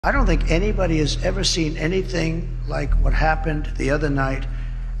I don't think anybody has ever seen anything like what happened the other night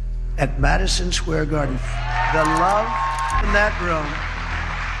at Madison Square Garden. The love in that room,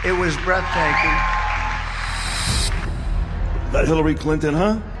 it was breathtaking. That Hillary Clinton,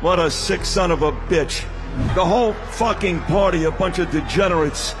 huh? What a sick son of a bitch. The whole fucking party, a bunch of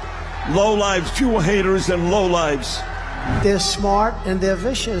degenerates, lowlives, Jew haters, and lowlives. They're smart and they're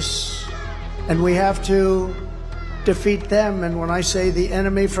vicious, and we have to defeat them. And when I say the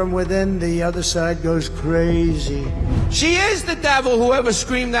enemy from within, the other side goes crazy. She is the devil, whoever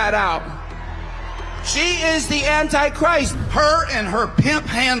screamed that out. She is the Antichrist. Her and her pimp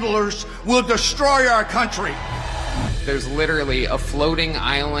handlers will destroy our country. There's literally a floating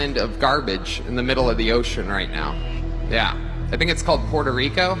island of garbage in the middle of the ocean right now. Yeah, I think it's called Puerto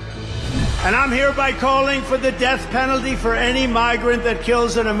Rico. And I'm hereby calling for the death penalty for any migrant that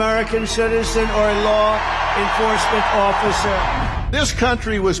kills an American citizen or a law enforcement officer. This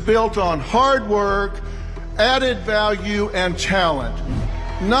country was built on hard work, added value, and talent,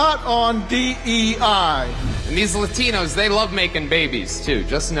 not on DEI. And these Latinos, they love making babies too,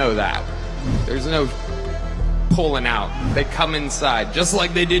 just know that. There's no pulling out. They come inside, just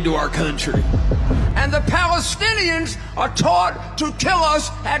like they did to our country. And the Palestinians are taught to kill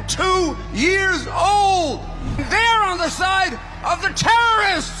us at 2 years old. They're on the side of the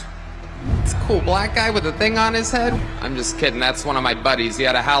terrorists. It's a cool black guy with a thing on his head. I'm just kidding, that's one of my buddies. He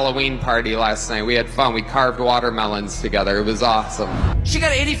had a Halloween party last night. We had fun, we carved watermelons together. It was awesome. She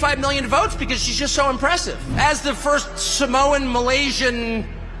got 85 million votes because she's just so impressive. As the first Samoan, Malaysian,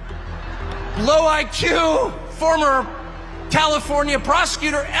 low IQ, former California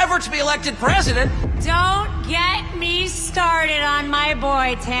prosecutor ever to be elected president. Don't get me started on my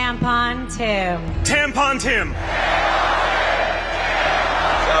boy Tampon Tim. Tampon Tim. What's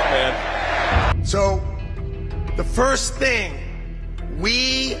up, man? So, the first thing,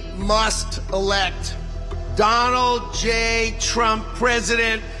 we must elect Donald J. Trump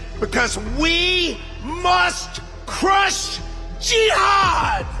president because we must crush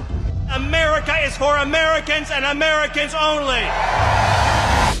jihad! America is for Americans and Americans only.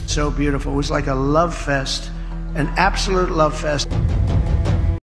 So beautiful. It was like a love fest, an absolute love fest.